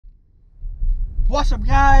What's up,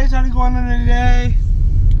 guys? How's it going on today?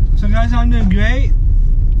 So, guys, I'm doing great.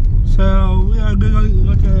 So, we are going to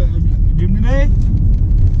go to the gym today.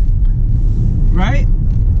 Right?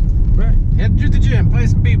 Right. Head to the gym, play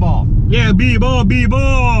some b-ball. Yeah, b-ball,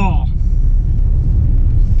 b-ball.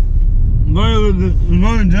 I'm going to the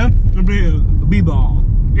gym to play b-ball.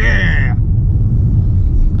 Yeah.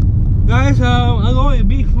 Guys, I'm going to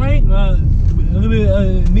be frank.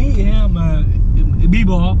 Me and him,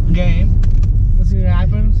 b-ball game. Let's see what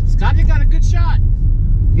happens. Scotty got a good shot.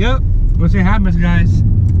 Yep. Let's see what happens, guys.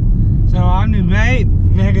 So I'm doing great.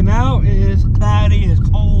 Hanging out. It is cloudy. It's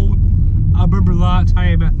cold. I'll burp a lot.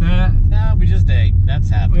 Sorry about that. No, we just ate. That's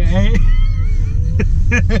happening. We ate.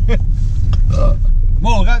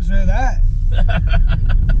 Whoa, got to say that.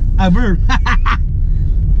 I burped.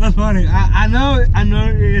 That's funny. I know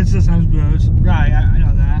it just sounds gross. Right, I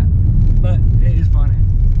know that. But it is funny.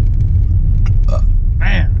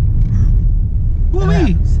 Man.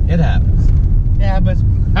 Woo-wee. It happens. Yeah, but so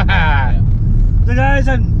guys,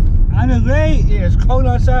 I'm doing great. It's cold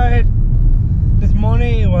outside. This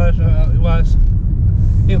morning it was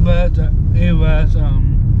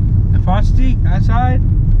frosty outside.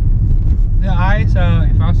 The ice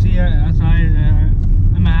frosty outside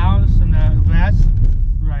in my house and the grass.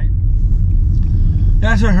 Right.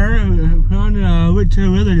 That's what her on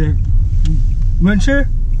winter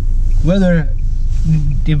weather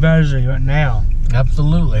advisory right now.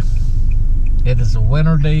 Absolutely. It is a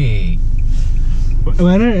winter day.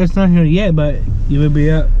 Winter? It's not here yet, but you would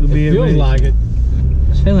be up. It feels like it.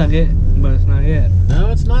 It feels like it, but it's not yet. No,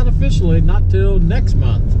 it's not officially. Not till next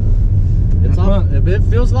month. It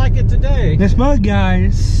feels like it today. This month,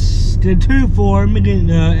 guys, the 2-4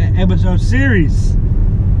 making episode series,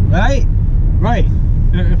 right? Right.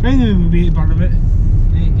 I think it would be a part of it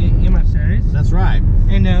in my series. That's right.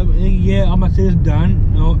 And yeah, all my series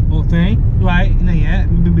done, whole thing, right? Not yet.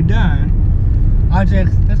 We'll be done. I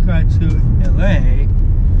just let's go to LA.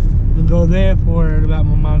 We'll go there for about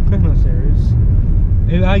my Christmas series.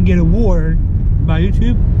 If I get an award by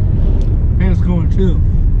YouTube, I think it's going too.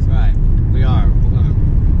 That's right. We are. We're gonna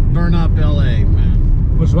burn up LA,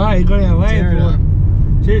 man. That's right. Go to LA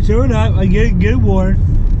Tear it up. I get award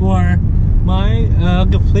for my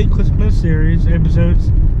complete Christmas series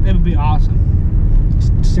episodes. That would be awesome.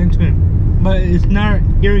 Stay tuned. But it's not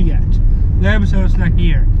here yet. The episode's not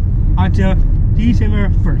here until December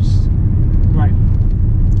 1st. Right.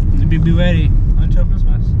 Be ready until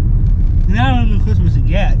Christmas. Not only Christmas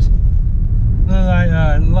yet. Like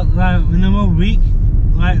in a more week,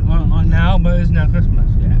 like now, but it's not Christmas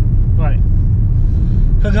yet. Right.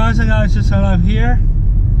 So guys, I gotta just sign off here.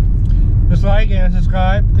 Just like and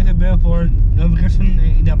subscribe. Click the bell for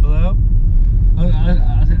notification down below.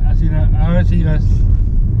 I'll see you guys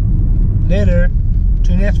later to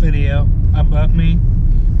the next video above me.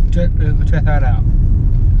 Check that out.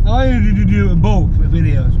 I like you to do both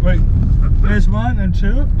videos. Right, there's 1 and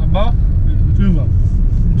 2 above, 2 of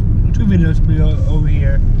them. 2 videos will be over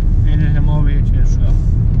here, and then I'm over here too. So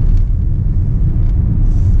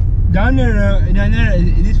down there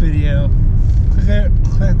in this video,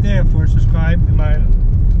 click there for subscribe and my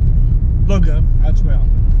logo as well.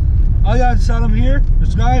 All you guys saw them here,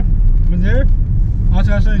 subscribe, right there. I'll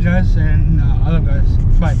see you guys, and I love you guys.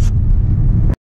 Bye.